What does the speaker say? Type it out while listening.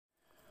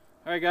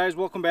Alright guys,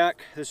 welcome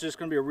back. This is just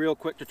going to be a real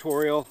quick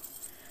tutorial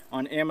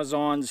on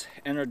Amazon's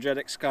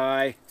Energetic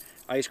Sky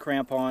ice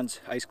crampons,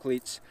 ice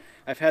cleats.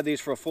 I've had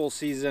these for a full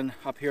season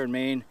up here in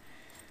Maine,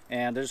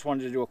 and I just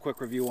wanted to do a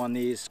quick review on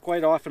these.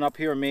 Quite often up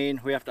here in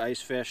Maine we have to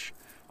ice fish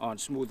on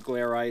smooth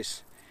glare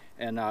ice,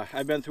 and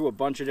I've been through a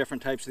bunch of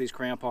different types of these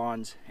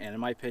crampons, and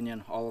in my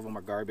opinion all of them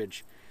are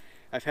garbage.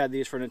 I've had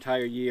these for an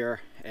entire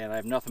year and I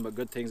have nothing but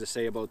good things to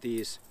say about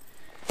these.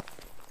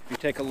 If you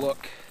take a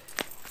look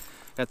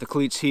at the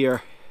cleats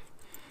here,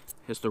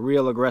 it's the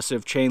real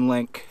aggressive chain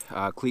link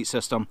cleat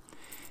system,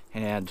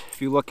 and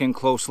if you look in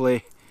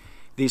closely,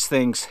 these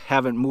things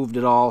haven't moved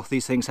at all.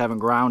 These things haven't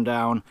ground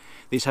down.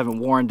 These haven't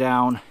worn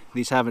down.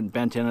 These haven't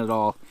bent in at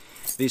all.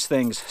 These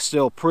things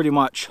still pretty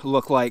much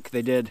look like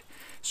they did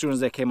as soon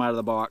as they came out of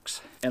the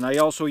box. And I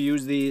also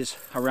use these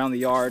around the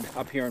yard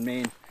up here in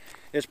Maine.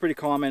 It's pretty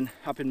common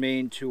up in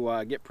Maine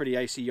to get pretty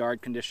icy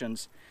yard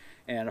conditions,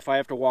 and if I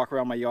have to walk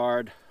around my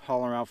yard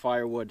hauling around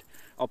firewood,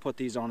 I'll put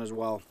these on as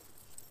well.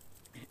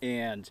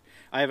 And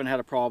I haven't had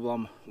a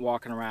problem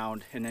walking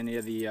around in any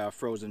of the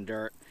frozen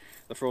dirt,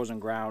 the frozen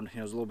ground. You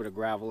know, there's a little bit of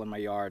gravel in my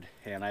yard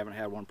and I haven't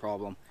had one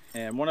problem.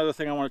 And one other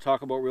thing I want to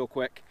talk about real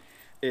quick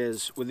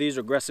is with these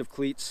aggressive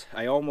cleats,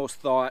 I almost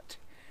thought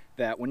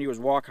that when you was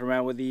walking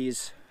around with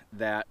these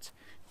that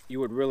you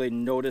would really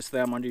notice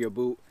them under your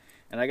boot.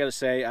 And I gotta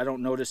say, I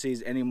don't notice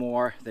these any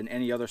more than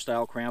any other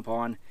style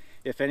crampon.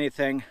 If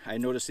anything, I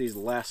notice these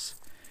less,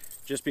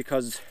 just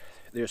because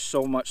there's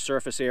so much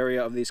surface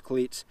area of these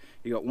cleats.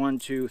 You got 1,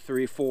 2,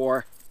 3,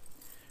 4,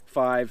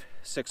 5,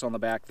 6 on the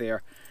back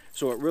there.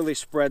 So it really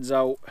spreads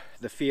out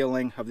the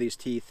feeling of these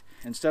teeth.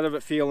 Instead of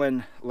it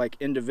feeling like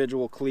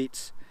individual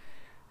cleats,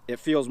 it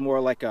feels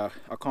more like a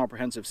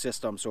comprehensive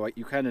system. So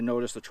you kind of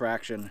notice the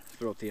traction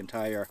throughout the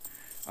entire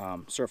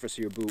surface of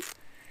your boot.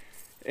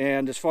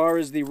 And as far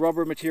as the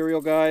rubber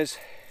material, guys,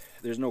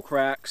 there's no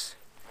cracks,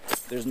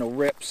 there's no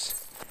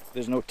rips,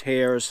 there's no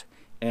tears.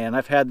 And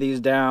I've had these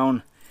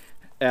down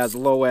as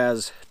low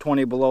as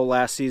 20 below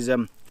last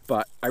season,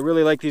 but I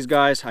really like these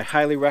guys. I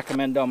highly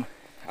recommend them.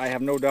 I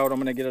have no doubt I'm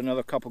going to get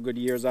another couple good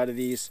years out of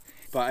these.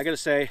 But I gotta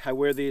say, I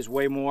wear these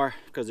way more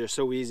because they're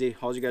so easy.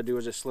 All you gotta do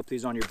is just slip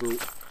these on your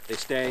boot. They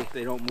stay,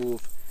 they don't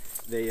move,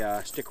 they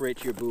stick right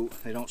to your boot.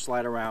 They don't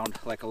slide around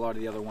like a lot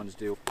of the other ones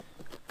do.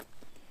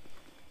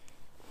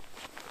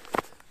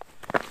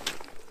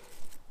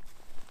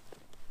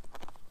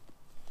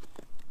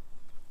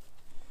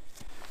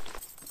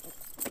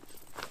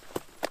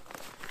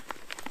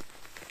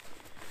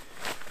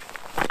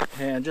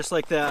 And just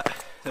like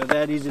that, they're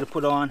that easy to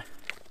put on.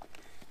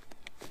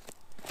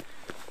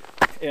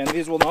 And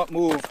these will not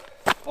move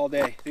all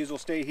day. These will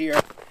stay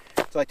here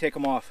until I take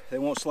them off. They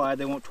won't slide,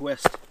 they won't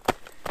twist.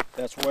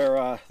 That's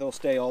where they'll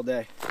stay all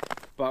day.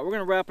 But we're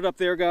gonna wrap it up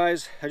there,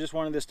 guys. I just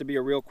wanted this to be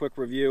a real quick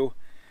review.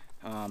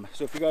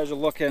 So if you guys are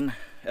looking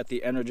at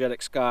the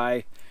Energetic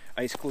Sky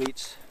ice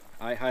cleats,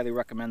 I highly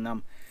recommend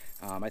them.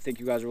 I think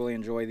you guys really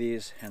enjoy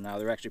these, and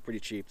they're actually pretty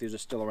cheap. These are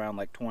still around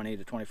like $20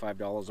 to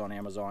 $25 on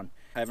Amazon.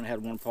 I haven't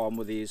had one problem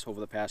with these over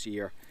the past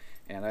year,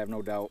 and I have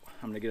no doubt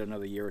I'm going to get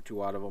another year or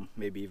two out of them,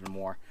 maybe even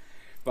more.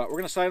 But we're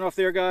going to sign off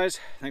there, guys.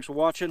 Thanks for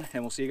watching,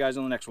 and we'll see you guys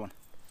on the next one.